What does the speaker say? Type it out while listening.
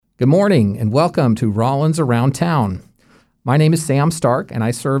Good morning and welcome to Rollins Around Town. My name is Sam Stark and I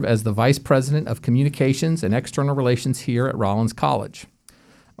serve as the Vice President of Communications and External Relations here at Rollins College.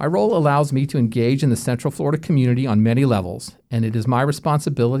 My role allows me to engage in the Central Florida community on many levels, and it is my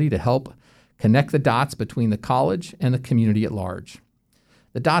responsibility to help connect the dots between the college and the community at large.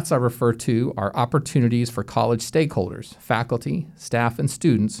 The dots I refer to are opportunities for college stakeholders, faculty, staff, and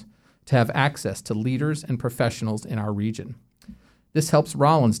students to have access to leaders and professionals in our region. This helps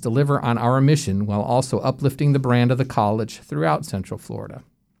Rollins deliver on our mission while also uplifting the brand of the college throughout Central Florida.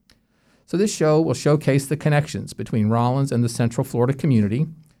 So this show will showcase the connections between Rollins and the Central Florida community.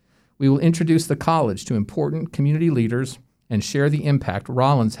 We will introduce the college to important community leaders and share the impact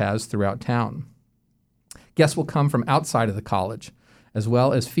Rollins has throughout town. Guests will come from outside of the college, as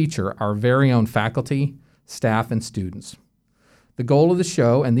well as feature our very own faculty, staff, and students. The goal of the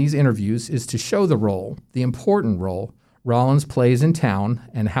show and these interviews is to show the important role Rollins plays in town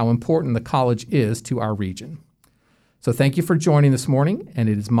and how important the college is to our region. So thank you for joining this morning, and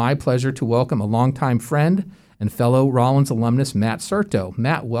it is my pleasure to welcome a longtime friend and fellow Rollins alumnus, Matt Certo.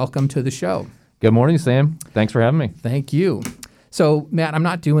 Matt, welcome to the show. Good morning, Sam. Thanks for having me. Thank you. So, Matt, I'm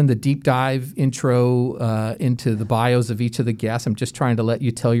not doing the deep dive intro into the bios of each of the guests. I'm just trying to let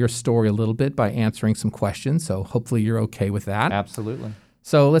you tell your story a little bit by answering some questions, so hopefully you're okay with that. Absolutely.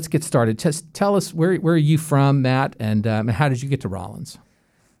 So let's get started. Just tell us, where are you from, Matt, and how did you get to Rollins?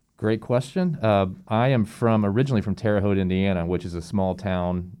 Great question. I am originally from Terre Haute, Indiana, which is a small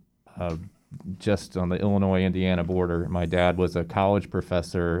town just on the Illinois-Indiana border. My dad was a college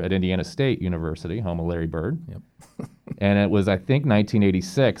professor at Indiana State University, home of Larry Bird. Yep. And it was, I think,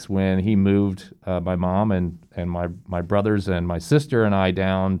 1986 when he moved my mom and my brothers and my sister and I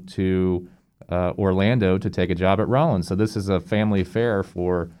down to Orlando to take a job at Rollins. So this is a family affair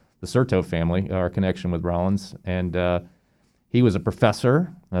for the Certo family, our connection with Rollins. And he was a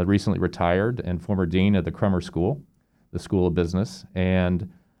professor, recently retired, and former dean of the Crummer School, the School of Business.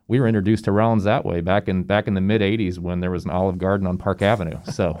 And we were introduced to Rollins that way back in the mid '80s when there was an Olive Garden on Park Avenue.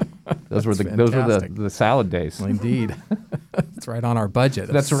 So those were the salad days. Well, indeed, it's right on our budget.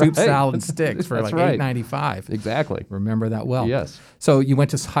 That's Soup, right. Salad, and sticks for like $8.95. Exactly. Remember that well. Yes. So you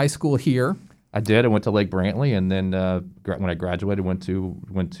went to high school here. I did. I went to Lake Brantley, and then when I graduated, went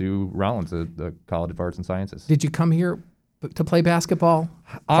to Rollins, the College of Arts and Sciences. Did you come here to play basketball?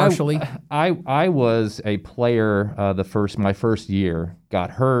 Partially. I was a player. My first year,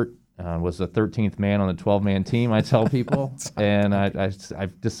 got hurt. Was the 13th man on a 12-man team. I tell people, and I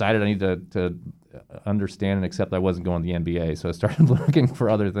decided I need to understand and accept I wasn't going to the NBA, so I started looking for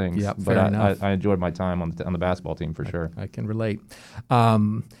other things. Yep, but I enjoyed my time on the basketball team for sure. I can relate.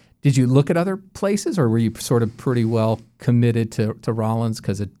 Did you look at other places, or were you sort of pretty well committed to Rollins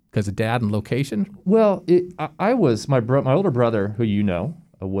because of dad and location? Well, I was my older brother, who you know,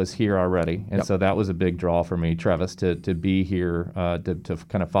 was here already, and so that was a big draw for me, Travis, to be here, to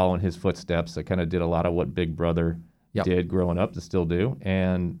kind of follow in his footsteps. I kind of did a lot of what Big Brother did growing up, to still do,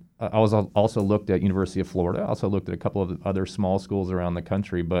 and I was also looked at University of Florida. I also looked at a couple of other small schools around the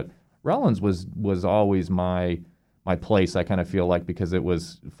country, but Rollins was always my place, I kind of feel like, because it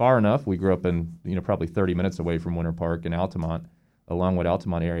was far enough. We grew up in, probably 30 minutes away from Winter Park in Altamont, Longwood,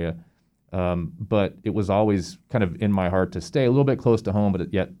 Altamont area. But it was always kind of in my heart to stay a little bit close to home,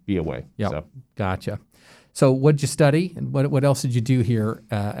 but yet be away. Yeah, so. Gotcha. So what did you study, and what else did you do here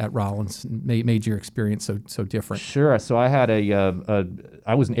at Rollins made your experience so different? Sure. So I had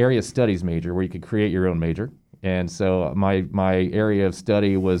I was an area studies major where you could create your own major. And so my area of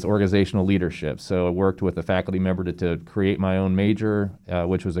study was organizational leadership. So I worked with a faculty member to create my own major,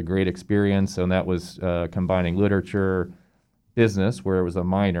 which was a great experience. And that was combining literature, business, where it was a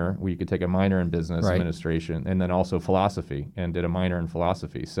minor, where you could take a minor in business administration, and then also philosophy, and did a minor in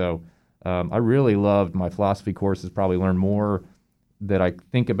philosophy. So I really loved my philosophy courses, probably learned more that I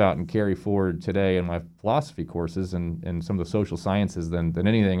think about and carry forward today in my philosophy courses and some of the social sciences than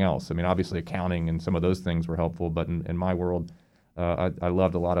anything else. I mean, obviously accounting and some of those things were helpful, but in my world, I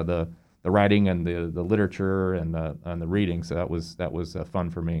loved a lot of the writing and the literature and the reading. So that was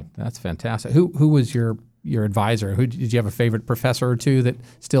fun for me. That's fantastic. Who was your advisor? Did you have a favorite professor or two that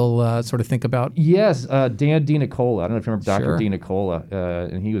still sort of think about? Yes, Dan DiNicola. I don't know if you remember Dr. Sure.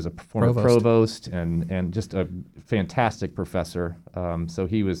 DiNicola, and he was a former provost and just a fantastic professor. So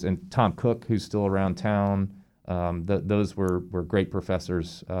he was, and Tom Cook, who's still around town. Those were great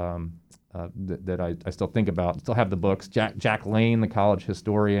professors that I still think about. Still have the books. Jack Lane, the college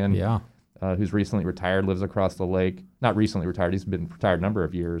historian. Yeah. Who's recently retired, lives across the lake. Not recently retired. He's been retired a number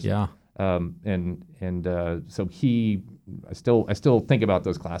of years. Yeah. So I still think about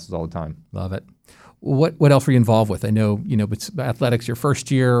those classes all the time. Love it. What else were you involved with? I know, but athletics your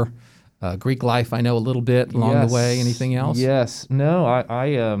first year, Greek life I know a little bit along the way. Anything else? Yes. No,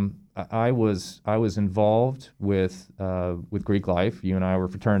 I was involved with Greek life. You and I were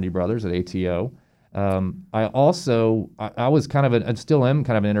fraternity brothers at ATO. I was kind of and still am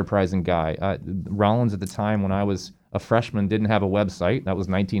kind of an enterprising guy. Rollins at the time when I was a freshman didn't have a website. That was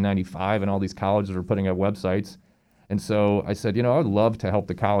 1995, and all these colleges were putting up websites. And so I said, I would love to help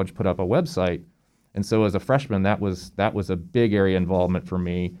the college put up a website. And so as a freshman, that was a big area of involvement for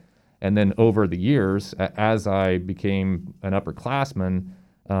me. And then over the years, as I became an upperclassman,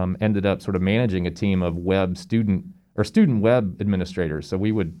 ended up sort of managing a team of student web administrators. So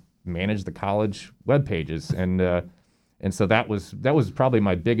we would manage the college web pages, and so that was probably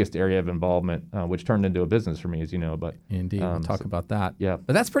my biggest area of involvement, which turned into a business for me, as you know. But indeed, we'll talk about that. Yeah,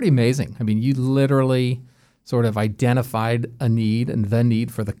 but that's pretty amazing. I mean, you literally sort of identified a need and the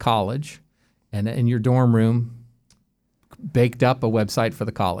need for the college, and in your dorm room, baked up a website for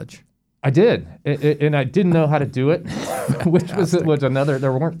the college. I did, and I didn't know how to do it, which was another.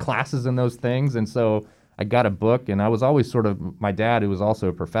 There weren't classes in those things, and so I got a book, and I was always my dad, who was also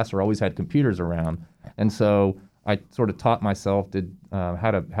a professor, always had computers around, and so I sort of taught myself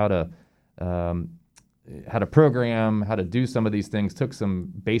how to program, how to do some of these things. Took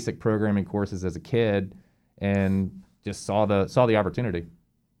some basic programming courses as a kid, and just saw the opportunity.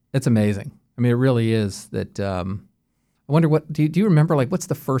 It's amazing. I mean, it really is. That I wonder what do you remember? Like, what's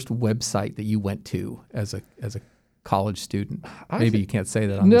the first website that you went to as a college student? Maybe you can't say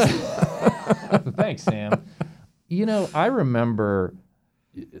that on this. Thanks, Sam. I remember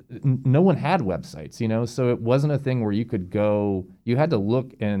no one had websites, so it wasn't a thing where you could go. You had to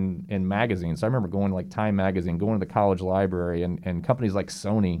look in magazines. So I remember going to like Time magazine, going to the college library, and companies like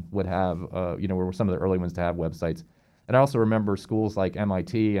Sony would have, were some of the early ones to have websites. And I also remember schools like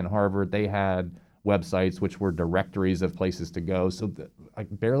MIT and Harvard, they had websites which were directories of places to go. So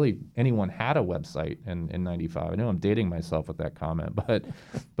barely anyone had a website in 95. I know I'm dating myself with that comment, but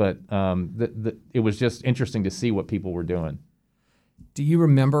it was just interesting to see what people were doing. Do you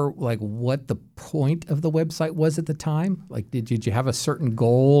remember like what the point of the website was at the time? Like, did you have a certain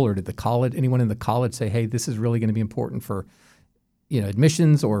goal, or did anyone in the college say, hey, this is really going to be important for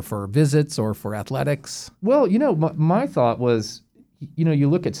admissions or for visits or for athletics? Well, my thought was, you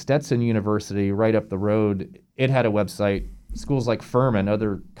look at Stetson University right up the road, it had a website. Schools like Furman,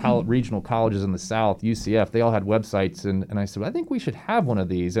 other regional colleges in the South, UCF, they all had websites. And I said, I think we should have one of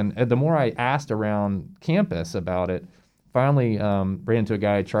these. And the more I asked around campus about it, finally ran into a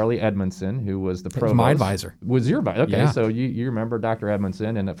guy, Charlie Edmondson, who was the provost. Was my advisor. Was your advisor? Okay, yeah. So you remember Dr.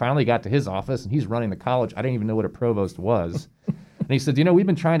 Edmondson. And it finally got to his office, and he's running the college. I didn't even know what a provost was. And he said, we've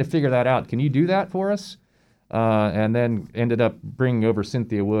been trying to figure that out. Can you do that for us? And then ended up bringing over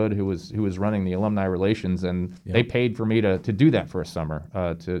Cynthia Wood, who was running the alumni relations, and they paid for me to do that for a summer.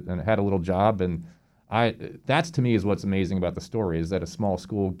 And had a little job, and that's to me is what's amazing about the story, is that a small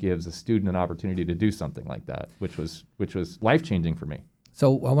school gives a student an opportunity to do something like that, which was life-changing for me.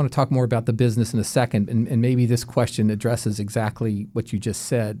 So I want to talk more about the business in a second, and maybe this question addresses exactly what you just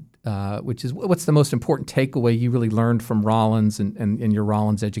said, which is what's the most important takeaway you really learned from Rollins and your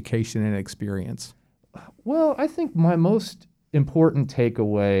Rollins education and experience? Well, I think my most important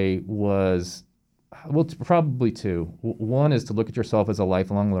takeaway was, probably two. One is to look at yourself as a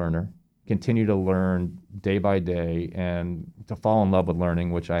lifelong learner, continue to learn day by day, and to fall in love with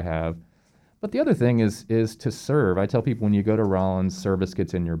learning, which I have. But the other thing is to serve. I tell people when you go to Rollins, service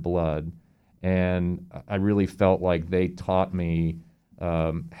gets in your blood. And I really felt like they taught me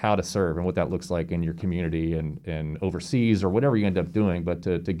how to serve and what that looks like in your community and overseas or whatever you end up doing, but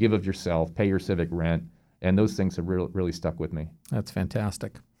to give of yourself, pay your civic rent. And those things have really stuck with me. That's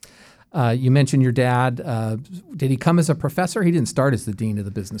fantastic. You mentioned your dad. Did he come as a professor? He didn't start as the dean of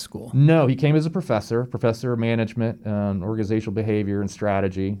the business school. No, he came as a professor of management, organizational behavior and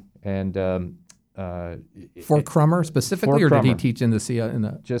strategy. And Fort Crummer specifically, or did he teach in the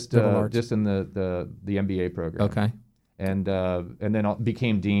liberal arts? Just in the MBA program. Okay. And then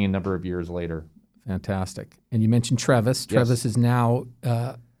became dean a number of years later. Fantastic. And you mentioned Travis. Yes. Travis is now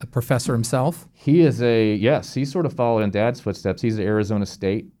a professor himself. He is he sort of followed in Dad's footsteps. He's at Arizona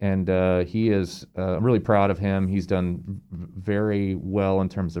State, and he is. I'm really proud of him. He's done very well in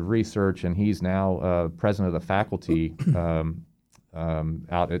terms of research, and he's now president of the faculty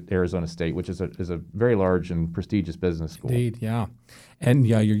out at Arizona State, which is a very large and prestigious business school. Indeed, yeah. And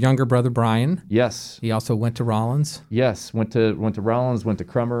your younger brother Brian. Yes. He also went to Rollins. Yes, went to Rollins, went to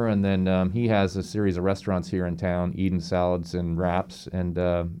Crummer, and then he has a series of restaurants here in town, Eden Salads and Wraps, and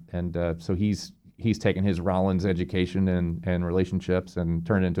so he's he's taken his Rollins education and relationships and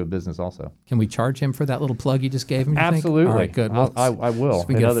turned it into a business also. Can we charge him for that little plug you just gave him? Absolutely. All right, good. Well, I will. So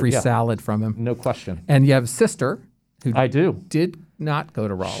we get a free salad from him. No question. And you have a sister who I do. did not go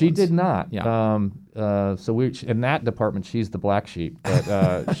to Rollins. She did not. Yeah. So in that department, she's the black sheep.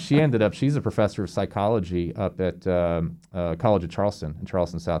 But she's a professor of psychology up at College of Charleston in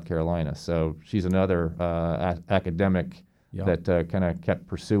Charleston, South Carolina. So she's another academic that kind of kept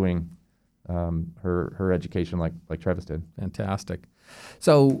pursuing her education like Travis did. Fantastic.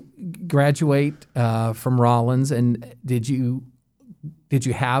 So graduate from Rollins, and did you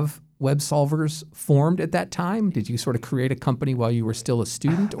have Web Solvers formed at that time? Did you sort of create a company while you were still a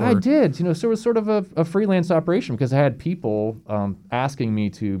student? Or? I did. So it was sort of a freelance operation because I had people asking me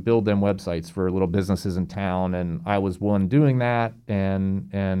to build them websites for little businesses in town, and I was one doing that,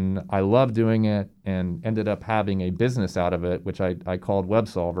 and I loved doing it, and ended up having a business out of it, which I called Web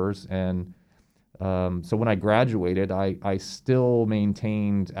Solvers. And so when I graduated, I still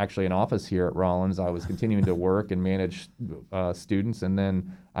maintained actually an office here at Rollins. I was continuing to work and manage students, and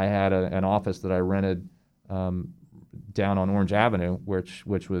then I had an office that I rented down on Orange Avenue, which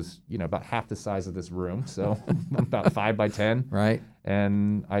was about half the size of this room, so about 5 by 10. Right.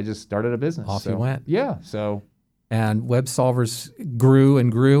 And I just started a business. Off you went. Yeah. So. And Web Solvers grew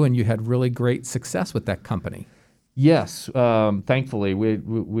and grew, and you had really great success with that company. Yes, thankfully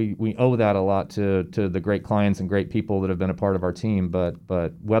we owe that a lot to the great clients and great people that have been a part of our team. But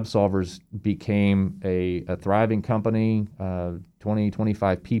Web Solvers became a thriving company.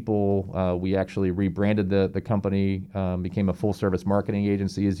 25 people. We actually rebranded the company, became a full service marketing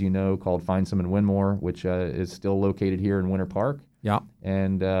agency, as you know, called Find Some and Win More, which is still located here in Winter Park. Yeah,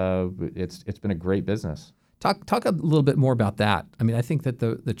 and it's been a great business. Talk a little bit more about that. I mean, I think that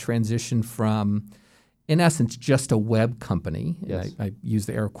the transition from, in essence, just a web company, yes. I use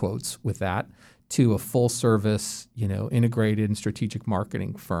the air quotes with that, to a full-service, integrated and strategic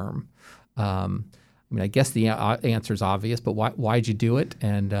marketing firm. I mean, I guess the answer is obvious, but why'd you do it,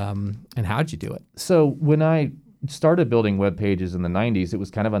 and how'd you do it? So when I started building web pages in the 90s, it was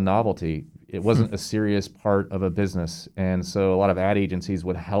kind of a novelty. It wasn't a serious part of a business, and so a lot of ad agencies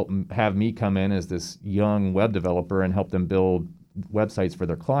would have me come in as this young web developer and help them build websites for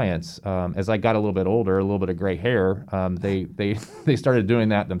their clients. As I got a little bit older, a little bit of gray hair, they started doing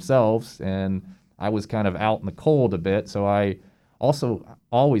that themselves, and I was kind of out in the cold a bit. So I also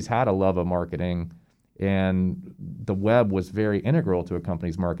always had a love of marketing, and the web was very integral to a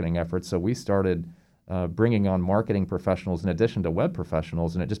company's marketing efforts. So we started bringing on marketing professionals in addition to web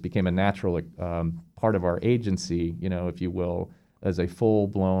professionals, and it just became a natural part of our agency, if you will, as a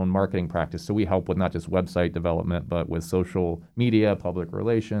full-blown marketing practice. So we help with not just website development, but with social media, public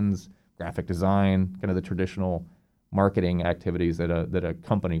relations, graphic design, kind of the traditional marketing activities that a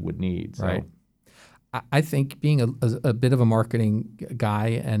company would need. So. Right. I think being a bit of a marketing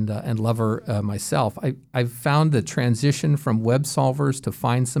guy and lover myself, I've found the transition from Web Solvers to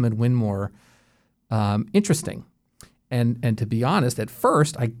Find Some and Win More interesting. And to be honest, at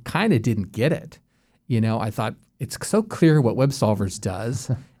first, I kind of didn't get it. I thought, it's so clear what Web Solvers does,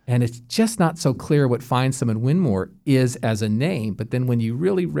 and it's just not so clear what Find Some and Win More is as a name. But then when you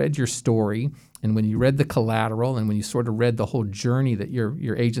really read your story, and when you read the collateral, and when you sort of read the whole journey that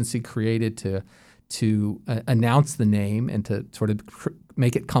your agency created to announce the name and to sort of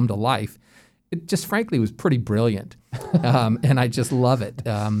make it come to life, it just frankly was pretty brilliant, and I just love it.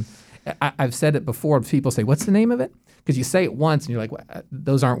 I've said it before. People say, "What's the name of it?" Because you say it once and you're like, well,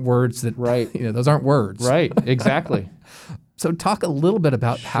 those aren't words that, right. Those aren't words. Right, exactly. So talk a little bit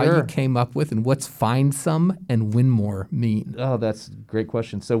about Sure. how you came up with and what's Find Some and Win More mean. Oh, that's a great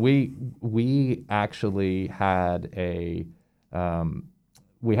question. So we actually had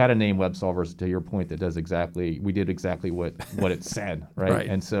we had a name, Web Solvers, to your point, that we did exactly what it said, right? Right.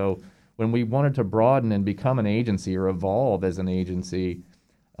 And so when we wanted to broaden and become an agency or evolve as an agency,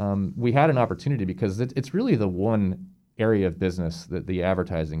 we had an opportunity because it's really the one area of business, the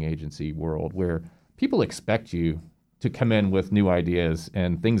advertising agency world, where people expect you to come in with new ideas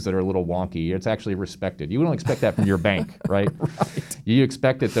and things that are a little wonky. It's actually respected. You don't expect that from your bank, right? Right. You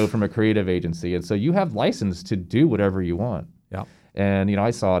expect it, though, from a creative agency. And so you have license to do whatever you want. Yeah. And, I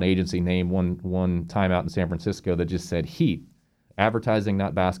saw an agency name one time out in San Francisco that just said Heat, advertising,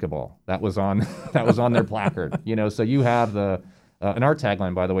 not basketball. That was on their placard. So you have and our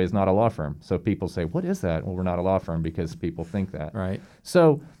tagline, by the way, is not a law firm. So people say, what is that? Well, we're not a law firm because people think that. Right.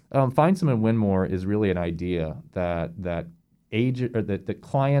 So Find Some and Win More is really an idea that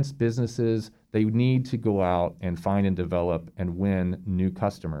clients, businesses, they need to go out and find and develop and win new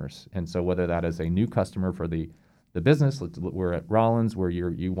customers. And so whether that is a new customer for the business, we're at Rollins where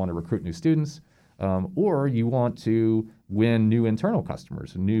you want to recruit new students, or you want to win new internal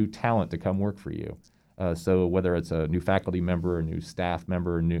customers, new talent to come work for you. So whether it's a new faculty member, a new staff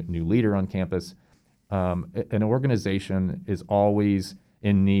member, a new leader on campus, an organization is always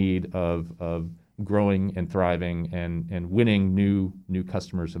in need of growing and thriving and winning new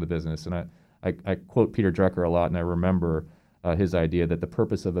customers to the business. And I quote Peter Drucker a lot, and I remember his idea that the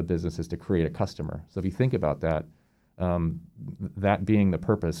purpose of a business is to create a customer. So if you think about that, that being the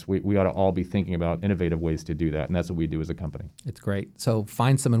purpose, we ought to all be thinking about innovative ways to do that, and that's what we do as a company. It's great. So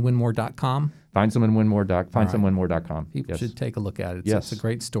findsomeandwinmore.com. Findsomeandwinmore.com. People should take a look at it. Yes. It's a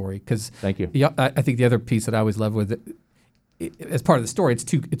great story. Thank you. I think the other piece that I always love with it, as part of the story, it's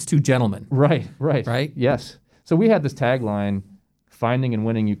two gentlemen. Right. Yes. So we had this tagline, finding and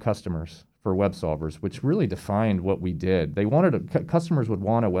winning new customers for web solvers, which really defined what we did. They wanted customers would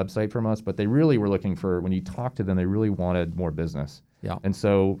want a website from us, but they really were looking for, when you talk to them, they really wanted more business. Yeah. And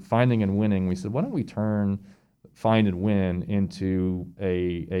so finding and winning, we said, why don't we turn find and win into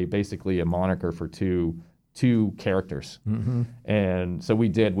a basically a moniker for two characters. Mm-hmm. And so we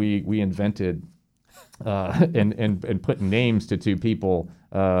did. We invented and put names to two people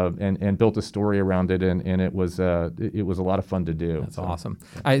and built a story around it, and it was a lot of fun to do. That's awesome.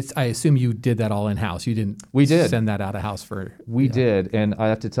 I assume you did that all in-house. You didn't send that out of house for... We did, and I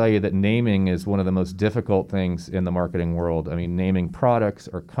have to tell you that naming is one of the most difficult things in the marketing world. I mean, naming products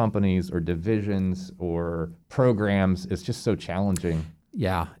or companies or divisions or programs is just so challenging.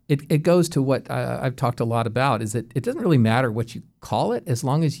 Yeah, it goes to what I've talked a lot about, is that it doesn't really matter what you call it as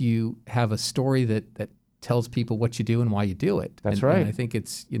long as you have a story that tells people what you do and why you do it. That's right. And I think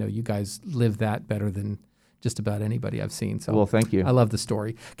it's, you guys live that better than just about anybody I've seen. So well, thank you. I love the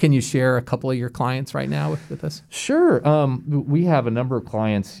story. Can you share a couple of your clients right now with us? Sure. We have a number of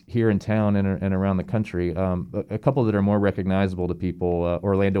clients here in town and around the country. A couple that are more recognizable to people.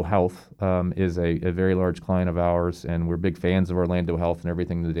 Orlando Health is a very large client of ours, and we're big fans of Orlando Health and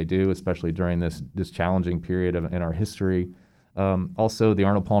everything that they do, especially during this challenging period in our history. Also, the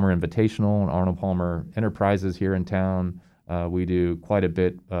Arnold Palmer Invitational and Arnold Palmer Enterprises here in town. We do quite a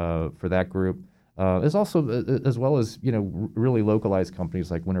bit for that group. As well as really localized companies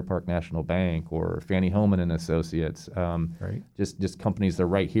like Winter Park National Bank or Fannie Hellman and Associates. Right. Just companies that are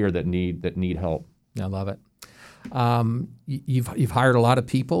right here that need help. I love it. You've hired a lot of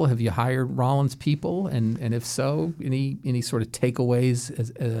people. Have you hired Rollins people? And if so, any sort of takeaways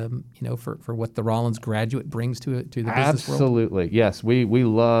for what the Rollins graduate brings to the business world? Absolutely, yes. We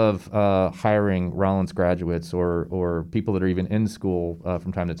love hiring Rollins graduates or people that are even in school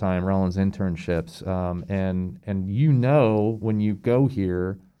from time to time. Rollins internships, and when you go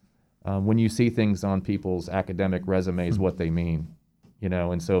here, when you see things on people's academic resumes, what they mean.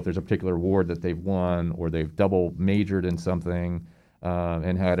 And so if there's a particular award that they've won or they've double majored in something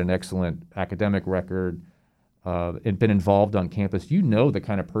and had an excellent academic record and been involved on campus, the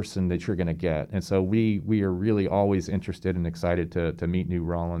kind of person that you're going to get. And so we are really always interested and excited to meet new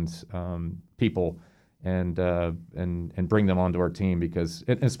Rollins people and bring them onto our team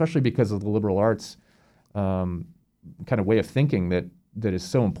especially because of the liberal arts kind of way of thinking that is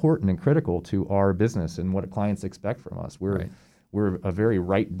so important and critical to our business and what clients expect from us. We're a very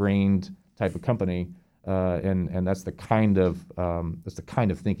right-brained type of company, and that's the kind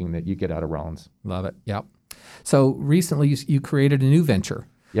of thinking that you get out of Rollins. Love it. Yep. So recently you created a new venture.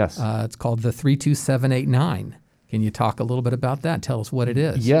 Yes. It's called the 32789. Can you talk a little bit about that? Tell us what it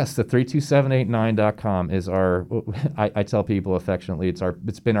is. Yes, the 32789.com is our. I tell people affectionately,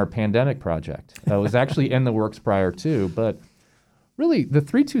 it's been our pandemic project. It was actually in the works prior to, but. Really, the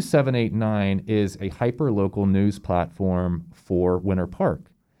 32789 is a hyper-local news platform for Winter Park.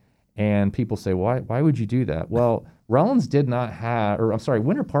 And people say, why would you do that? Well, Rollins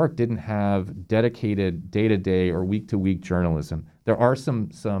Winter Park didn't have dedicated day-to-day or week-to-week journalism. There are some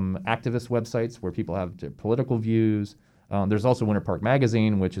activist websites where people have political views. There's also Winter Park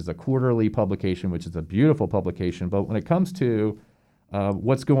Magazine, which is a quarterly publication, which is a beautiful publication. But when it comes to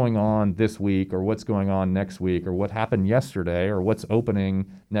what's going on this week or what's going on next week or what happened yesterday or what's opening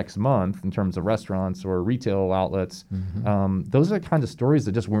next month in terms of restaurants or retail outlets. Mm-hmm. Those are the kinds of stories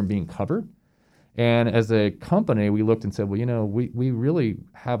that just weren't being covered. And as a company, we looked and said, well, we really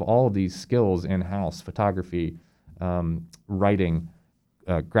have all of these skills in-house: photography, writing,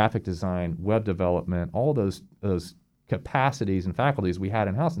 graphic design, web development, all those capacities and faculties we had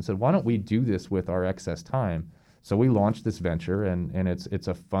in-house, and said, why don't we do this with our excess time? So we launched this venture, and it's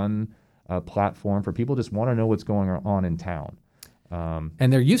a fun platform for people who just want to know what's going on in town.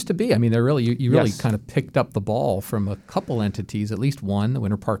 And there used to be, they're really you really Yes. kind of picked up the ball from a couple entities, at least one, the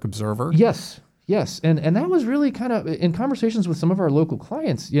Winter Park Observer. Yes. Yes, and that was really kind of in conversations with some of our local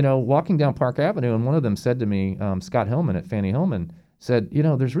clients, walking down Park Avenue, and one of them said to me, Scott Hillman at Fannie Hillman, said,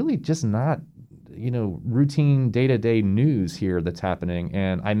 there's really just not, routine day-to-day news here that's happening,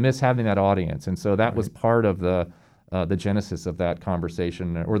 and I miss having that audience. And so that was part of the genesis of that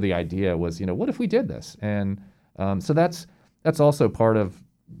conversation, or the idea was, what if we did this? And so that's also part of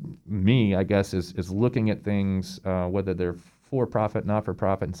me, I guess, is looking at things, whether they're for-profit,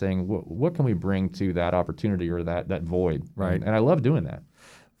 not-for-profit, and saying, what can we bring to that opportunity or that void? Right. And I love doing that.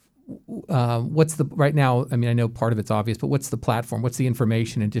 What's right now, I know part of it's obvious, but what's the platform? What's the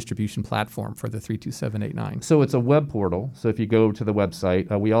information and distribution platform for the 32789? So it's a web portal. So if you go to the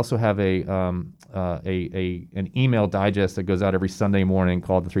website, we also have an email digest that goes out every Sunday morning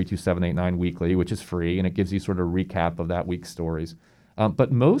called the 32789 Weekly, which is free, and it gives you sort of a recap of that week's stories.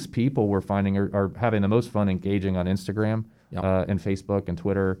 But most people we're finding are having the most fun engaging on Instagram. Yep. And Facebook and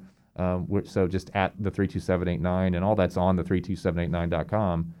Twitter. So just at the 32789, and all that's on the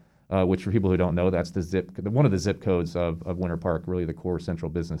 32789.com, which for people who don't know, that's one of the zip codes of Winter Park, really the core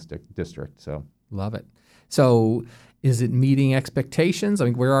central business district. So love it. So is it meeting expectations?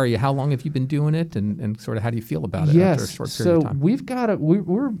 Where are you? How long have you been doing it, and sort of how do you feel about it after a short period of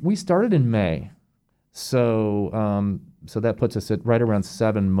time? We started in May. So that puts us at right around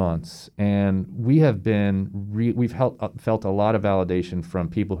 7 months, and we have we've felt a lot of validation from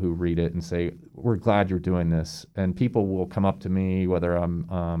people who read it and say, we're glad you're doing this. And people will come up to me, whether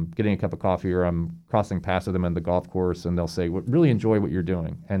I'm getting a cup of coffee or I'm crossing paths with them on the golf course, and they'll say, we really enjoy what you're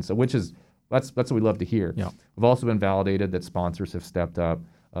doing. And so that's what we love to hear. Yeah. We've also been validated that sponsors have stepped up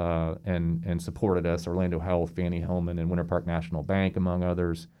and supported us. Orlando Health, Fannie Hillman, and Winter Park National Bank, among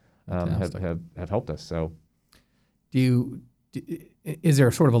others, have helped us. So. Is there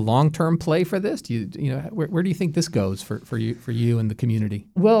sort of a long-term play for this? Where do you think this goes for you and the community?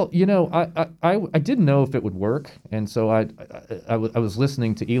 Well, I didn't know if it would work, and so I was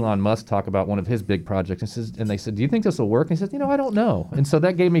listening to Elon Musk talk about one of his big projects, and they said, "Do you think this will work?" And he said, "I don't know." And so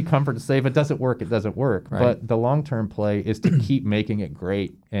that gave me comfort to say, if it doesn't work, it doesn't work. Right. But the long-term play is to keep making it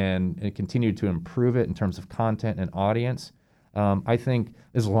great and continue to improve it in terms of content and audience. I think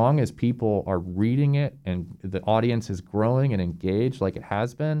as long as people are reading it and the audience is growing and engaged like it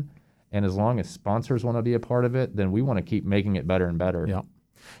has been, and as long as sponsors want to be a part of it, then we want to keep making it better and better. Yeah.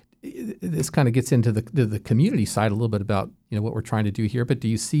 This kind of gets into the community side a little bit about what we're trying to do here, but do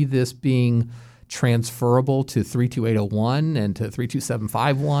you see this being transferable to 32801 and to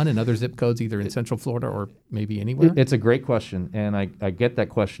 32751 and other zip codes, either in Central Florida or maybe anywhere? It's a great question, and I get that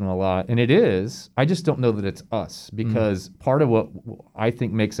question a lot. And it is. I just don't know that it's us, because part of what I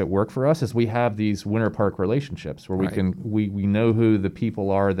think makes it work for us is we have these Winter Park relationships where we know who the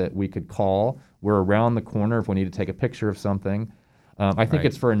people are that we could call. We're around the corner if we need to take a picture of something. I think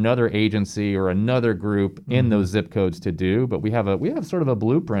it's for another agency or another group in those zip codes to do, but we have sort of a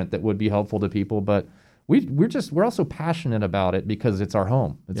blueprint that would be helpful to people. But we're also passionate about it because it's our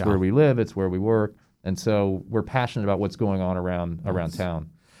home. It's where we live. It's where we work, and so we're passionate about what's going on around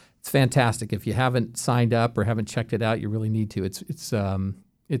town. It's fantastic. If you haven't signed up or haven't checked it out, you really need to. It's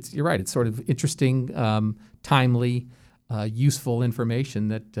you're right. It's sort of interesting, timely, useful information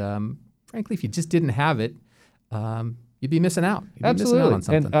that, frankly, if you just didn't have it. You'd be missing out. Absolutely, missing out on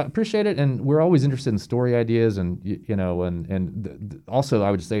something. And I appreciate it. And we're always interested in story ideas, and also I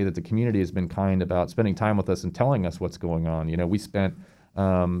would say that the community has been kind about spending time with us and telling us what's going on. We spent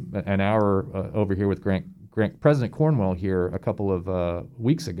an hour over here with President Cornwell here a couple of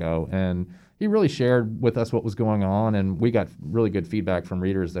weeks ago, and he really shared with us what was going on, and we got really good feedback from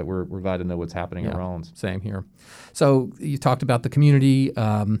readers that we're glad to know what's happening at Rollins. Same here. So you talked about the community.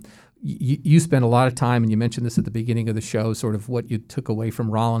 You spent a lot of time, and you mentioned this at the beginning of the show, sort of what you took away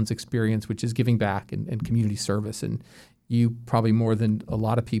from Rollins' experience, which is giving back and community service. And you probably more than a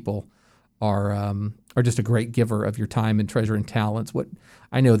lot of people are just a great giver of your time and treasure and talents.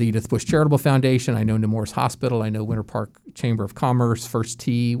 I know the Edith Bush Charitable Foundation. I know Nemours Hospital. I know Winter Park Chamber of Commerce, First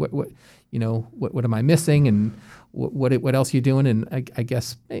Tee. What am I missing, and what else are you doing? And I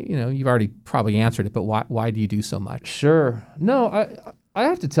guess you've already probably answered it, but why do you do so much? Sure. No, I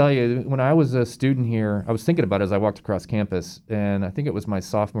have to tell you, when I was a student here, I was thinking about it as I walked across campus, and I think it was my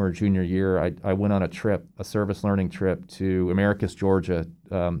sophomore or junior year, I went on a service learning trip to Americus, Georgia,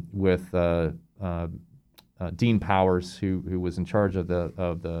 with Dean Powers, who was in charge of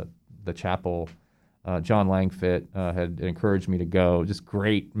the chapel. John Langfit had encouraged me to go. Just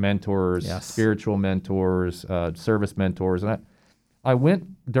great mentors, spiritual mentors, service mentors. And I went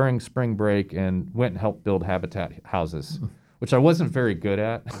during spring break and went and helped build Habitat houses, which I wasn't very good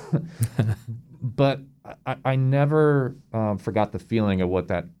at. But I never forgot the feeling of what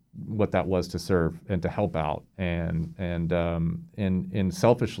that what that was to serve and to help out, and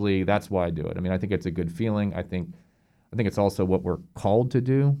selfishly, that's why I do it. I mean, I think it's a good feeling. I think it's also what we're called to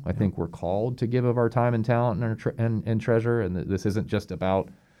do. I think we're called to give of our time and talent and treasure. And this isn't just about,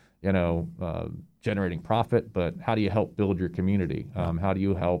 generating profit, but how do you help build your community? How do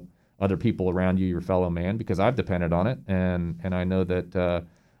you help other people around you, your fellow man? Because I've depended on it, and I know that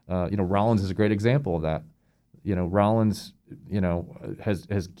Rollins is a great example of that. Rollins,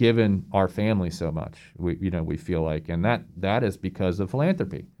 has given our family so much. We feel like, and that is because of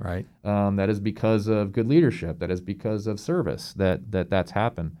philanthropy. Right. That is because of good leadership. That is because of service. That's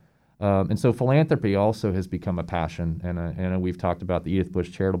happened. And so philanthropy also has become a passion. And we've talked about the Edith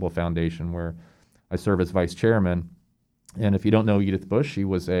Bush Charitable Foundation, where I serve as vice chairman. And if you don't know Edith Bush, she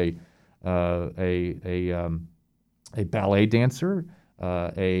was a ballet dancer.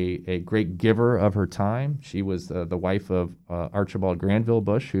 A great giver of her time. She was the wife of Archibald Granville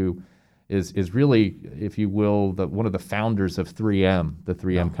Bush, who is really, if you will, one of the founders of 3M, the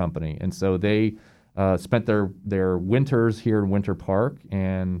 3M company. And so they spent their winters here in Winter Park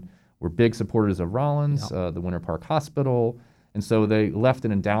and were big supporters of Rollins, the Winter Park Hospital. And so they left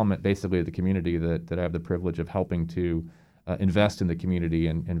an endowment basically of the community that I have the privilege of helping to invest in the community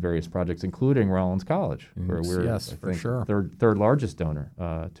in various projects, including Rollins College, where we're third largest donor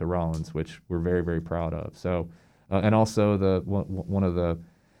to Rollins, which we're very, very proud of. So, and also one of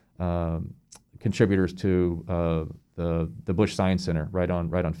the contributors to the Bush Science Center right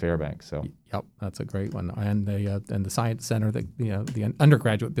on Fairbanks. So, yep, that's a great one, and the Science Center, the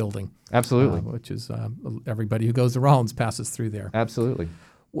undergraduate building, absolutely, which is everybody who goes to Rollins passes through there. Absolutely.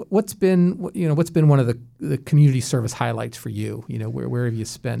 What's been one of the community service highlights for you? Where have you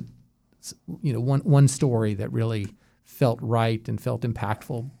spent, one story that really felt right and felt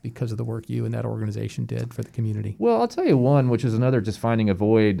impactful because of the work you and that organization did for the community? Well, I'll tell you one, which is another just finding a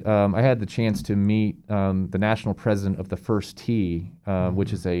void. I had the chance to meet the national president of the First Tee,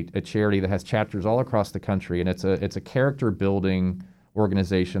 which is a charity that has chapters all across the country, and it's a character building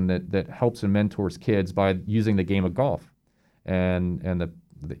organization that helps and mentors kids by using the game of golf, and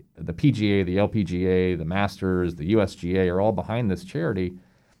the PGA, the LPGA, the Masters, the USGA are all behind this charity.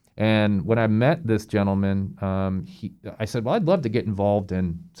 And when I met this gentleman, I said, well, I'd love to get involved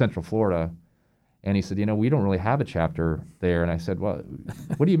in Central Florida. And he said, we don't really have a chapter there. And I said, well,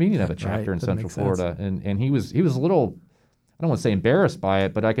 what do you mean you have a chapter in Central Florida? And he was a little, I don't want to say embarrassed by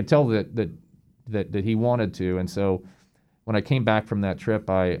it, but I could tell that he wanted to. And so when I came back from that trip,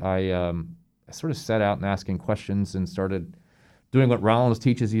 I sort of set out and asking questions and started doing what Rollins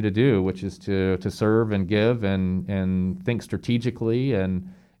teaches you to do, which is to serve and give and think strategically and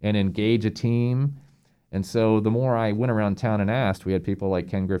engage a team. And so the more I went around town and asked, we had people like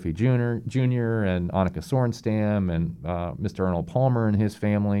Ken Griffey Jr. and Annika Sorenstam and Mr. Arnold Palmer and his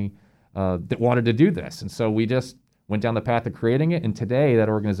family that wanted to do this. And so we just went down the path of creating it. And today that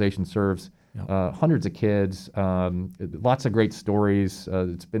organization serves hundreds of kids, lots of great stories.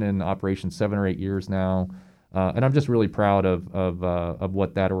 It's been in operation 7 or 8 years now. And I'm just really proud of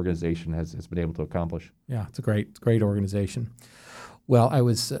what that organization has been able to accomplish. Yeah, it's a great organization. Well, I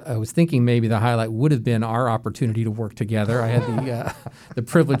was thinking maybe the highlight would have been our opportunity to work together. I had the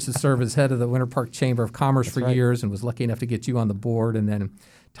privilege to serve as head of the Winter Park Chamber of Commerce for years, and was lucky enough to get you on the board. And then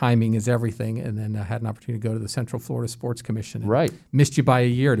timing is everything. And then I had an opportunity to go to the Central Florida Sports Commission. Right. Missed you by a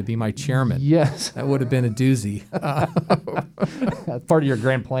year to be my chairman. Yes. That would have been a doozy. That's part of your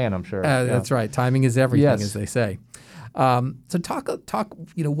grand plan, I'm sure. That's right. Timing is everything, as they say. So talk.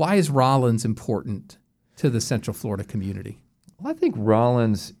 Why is Rollins important to the Central Florida community? Well, I think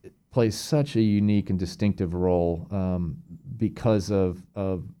Rollins plays such a unique and distinctive role because of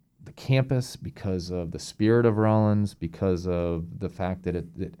the campus, because of the spirit of Rollins, because of the fact that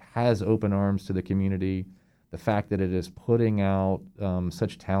it has open arms to the community, the fact that it is putting out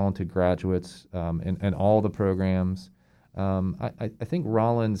such talented graduates in all the programs. I think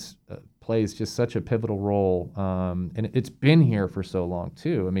Rollins plays just such a pivotal role, and it's been here for so long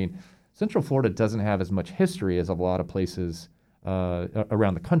too. I mean, Central Florida doesn't have as much history as a lot of places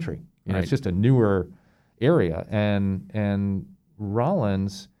around the country. Right. It's just a newer area, and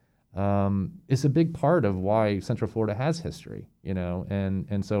Rollins is a big part of why Central Florida has history.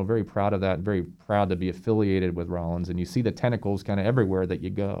 And so I'm very proud of that. Very proud to be affiliated with Rollins, and you see the tentacles kind of everywhere that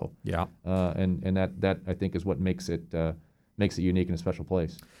you go. Yeah. And that I think is what makes it unique and a special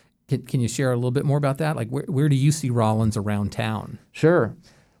place. Can you share a little bit more about that? Like where do you see Rollins around town? Sure.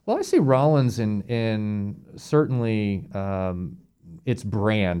 Well, I see Rollins in certainly its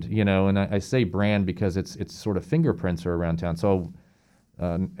brand, and I say brand because its sort of fingerprints are around town. So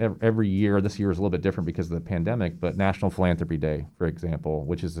every year. This year is a little bit different because of the pandemic, but National Philanthropy Day, for example,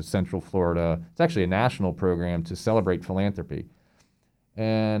 which is a Central Florida, it's actually a national program to celebrate philanthropy.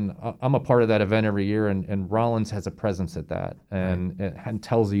 And I'm a part of that event every year, and Rollins has a presence at that, and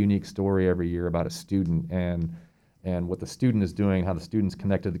tells a unique story every year about a student and what the student is doing, how the student's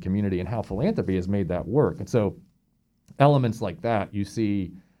connected to the community, and how philanthropy has made that work. And so elements like that, you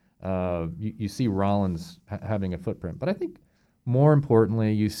see Rollins having a footprint. But I think more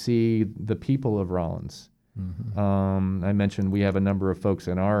importantly, you see the people of Rollins. Mm-hmm. I mentioned we have a number of folks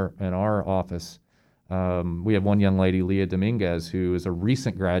in our office. We have one young lady, Leah Dominguez, who is a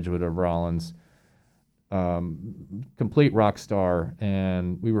recent graduate of Rollins, complete rock star,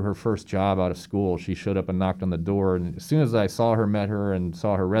 and we were her first job out of school. She showed up and knocked on the door, and as soon as I met her and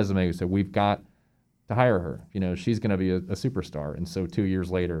saw her resume, we said, we've got to hire her. She's going to be a superstar. And so 2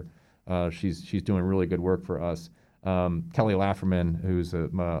 years later, she's doing really good work for us. Kelly Lafferman, who's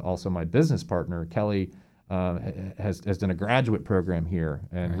also my business partner, Kelly has done a graduate program here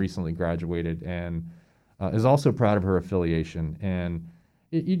and recently graduated, and is also proud of her affiliation. And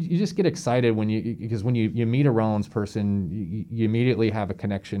you just get excited because when you meet a Rollins person, you immediately have a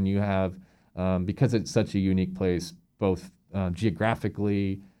connection. You have, because it's such a unique place, both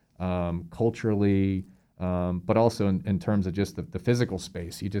geographically, culturally, but also in terms of just the physical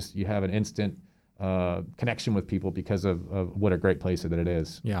space. You have an instant connection with people because of what a great place that it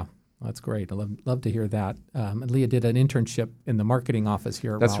is. Yeah. That's great. I love to hear that. And Leah did an internship in the marketing office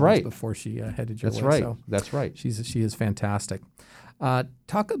here at That's Rollins right. before she headed your That's way. right. So That's right. She is fantastic.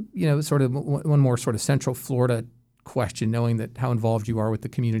 Talk, sort of one more sort of Central Florida question, knowing that how involved you are with the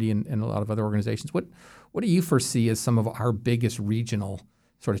community and a lot of other organizations. What do you foresee as some of our biggest regional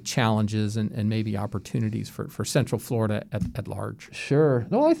sort of challenges and maybe opportunities for Central Florida at large? Sure.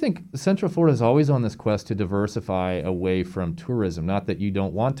 No, I think Central Florida is always on this quest to diversify away from tourism. Not that you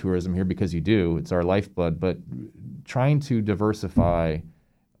don't want tourism here, because you do. It's our lifeblood. But trying to diversify,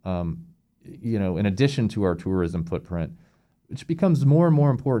 in addition to our tourism footprint, which becomes more and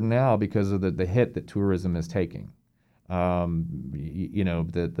more important now because of the hit that tourism is taking. The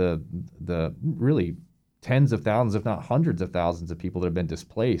really tens of thousands, if not hundreds of thousands of people that have been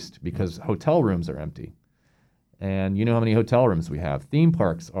displaced because hotel rooms are empty. And you know how many hotel rooms we have. Theme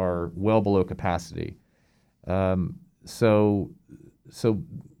parks are well below capacity. So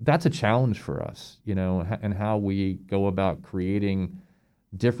that's a challenge for us, and how we go about creating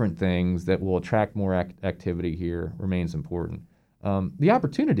different things that will attract more activity here remains important. The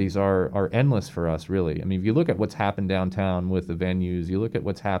opportunities are endless for us, really. I mean, if you look at what's happened downtown with the venues, you look at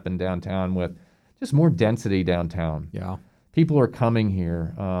what's happened downtown with just more density downtown. Yeah, people are coming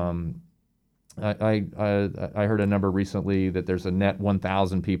here. I heard a number recently that there's a net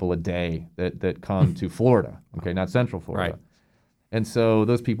 1,000 people a day that come to Florida. Okay, not Central Florida. Right. And so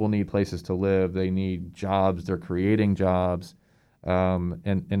those people need places to live. They need jobs. They're creating jobs.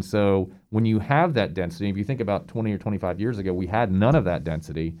 And so when you have that density, if you think about 20 or 25 years ago, we had none of that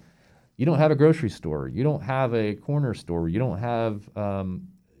density. You don't have a grocery store. You don't have a corner store. You don't have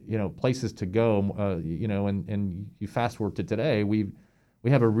places to go. And you fast forward to today, we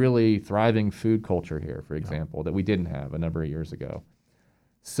have a really thriving food culture here, for example, that we didn't have a number of years ago.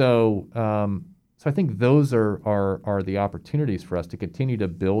 So I think those are the opportunities for us to continue to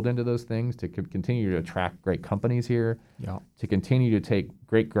build into those things, to continue to attract great companies here, to continue to take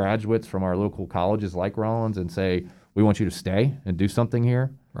great graduates from our local colleges like Rollins and say, we want you to stay and do something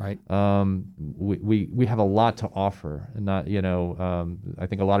here. Right. We have a lot to offer, and I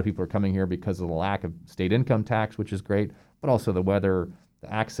think a lot of people are coming here because of the lack of state income tax, which is great, but also the weather,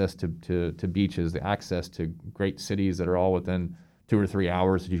 the access to beaches, the access to great cities that are all within 2 or 3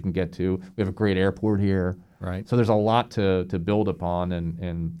 hours that you can get to. We have a great airport here. Right. So there's a lot to build upon,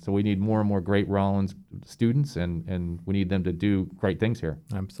 and so we need more and more great Rollins students, and we need them to do great things here.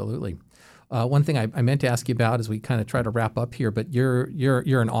 Absolutely. One thing I meant to ask you about as we kind of try to wrap up here, but you're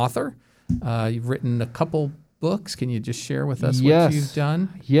an author. You've written a couple books. Can you just share with us what you've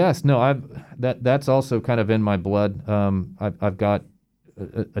done? Yes. No, that's also kind of in my blood. I've got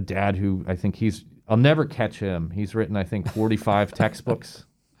a dad who I think I'll never catch him. He's written, I think, 45 textbooks.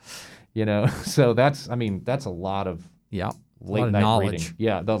 So that's a lot of late night knowledge. reading.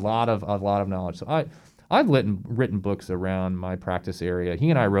 Yeah, a lot of knowledge. So I've written books around my practice area. He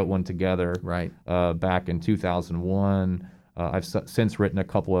and I wrote one together back in 2001. I've since written a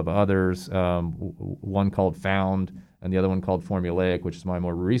couple of others, one called Found and the other one called Formulaic, which is my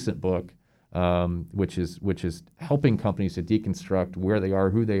more recent book, which is helping companies to deconstruct where they are,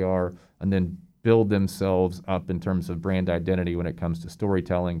 who they are, and then build themselves up in terms of brand identity when it comes to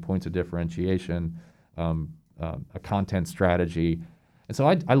storytelling, points of differentiation, a content strategy. And so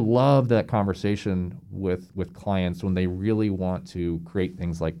I love that conversation with clients when they really want to create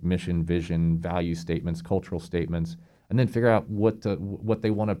things like mission, vision, value statements, cultural statements, and then figure out what they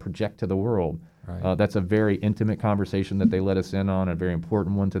want to project to the world. Right. That's a very intimate conversation that they let us in on, a very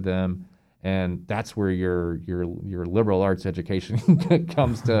important one to them. And that's where your liberal arts education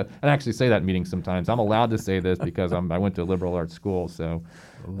comes to. And I actually say that in meetings sometimes. I'm allowed to say this because I went to a liberal arts school. So,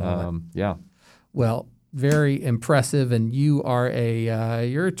 yeah. Well, very impressive, and you are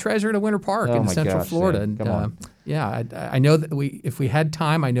you're a treasure to Winter Park in Central Florida. Sam, and come on. yeah, I know that if we had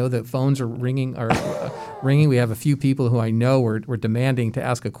time, I know that phones are ringing. Ringing. We have a few people who I know were demanding to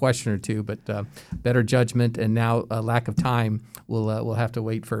ask a question or two, but better judgment and now a lack of time, we'll have to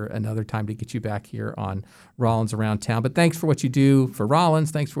wait for another time to get you back here on Rollins Around Town. But thanks for what you do for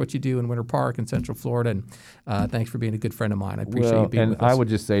Rollins. Thanks for what you do in Winter Park and Central Florida, and thanks for being a good friend of mine. I appreciate you being with us. And I would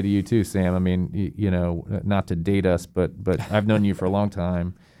just say to you too, Sam. I mean, you know, not to date us, but I've known you for a long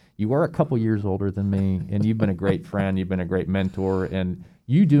time. You are a couple years older than me, and you've been a great friend. You've been a great mentor, and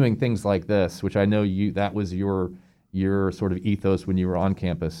you doing things like this, which I know that was your sort of ethos when you were on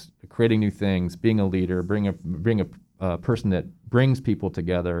campus, creating new things, being a leader, being a person that brings people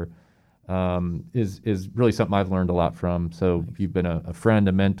together, is really something I've learned a lot from. So you've been a friend,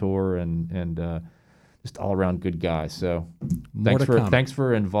 a mentor, and just all around good guy. So thanks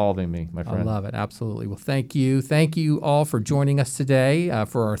for involving me, my friend. I love it. Absolutely. Well, thank you. Thank you all for joining us today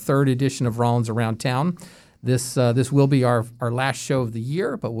for our third edition of Rollins Around Town. This will be our last show of the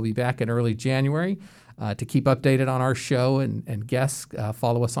year, but we'll be back in early January. To keep updated on our show and guests,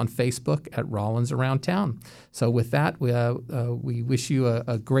 follow us on Facebook at Rollins Around Town. So with that, we wish you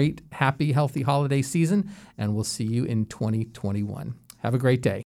a great, happy, healthy holiday season, and we'll see you in 2021. Have a great day.